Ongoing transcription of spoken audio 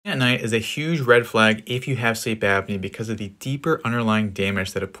At night is a huge red flag if you have sleep apnea because of the deeper underlying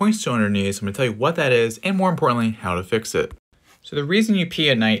damage that it points to underneath. So I'm going to tell you what that is and more importantly, how to fix it. So the reason you pee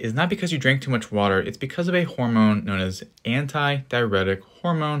at night is not because you drink too much water, it's because of a hormone known as anti-diuretic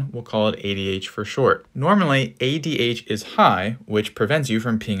hormone, we'll call it ADH for short. Normally, ADH is high, which prevents you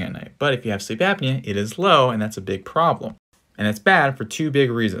from peeing at night. But if you have sleep apnea, it is low, and that's a big problem. And it's bad for two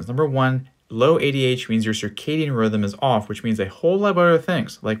big reasons. Number one, low ADH means your circadian rhythm is off, which means a whole lot of other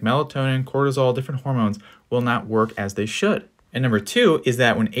things like melatonin, cortisol, different hormones will not work as they should. And number two is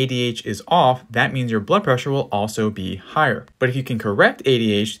that when ADH is off, that means your blood pressure will also be higher. But if you can correct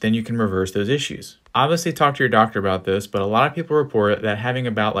ADH, then you can reverse those issues. Obviously talk to your doctor about this, but a lot of people report that having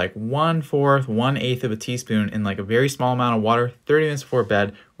about like 1/4, 1/8 of a teaspoon in like a very small amount of water 30 minutes before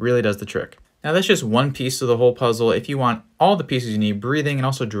bed really does the trick. Now that's just one piece of the whole puzzle. If you want all the pieces you need, breathing and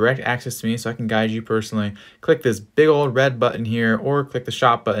also direct access to me so I can guide you personally, click this big old red button here or click the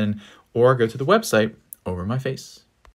shop button or go to the website over my face.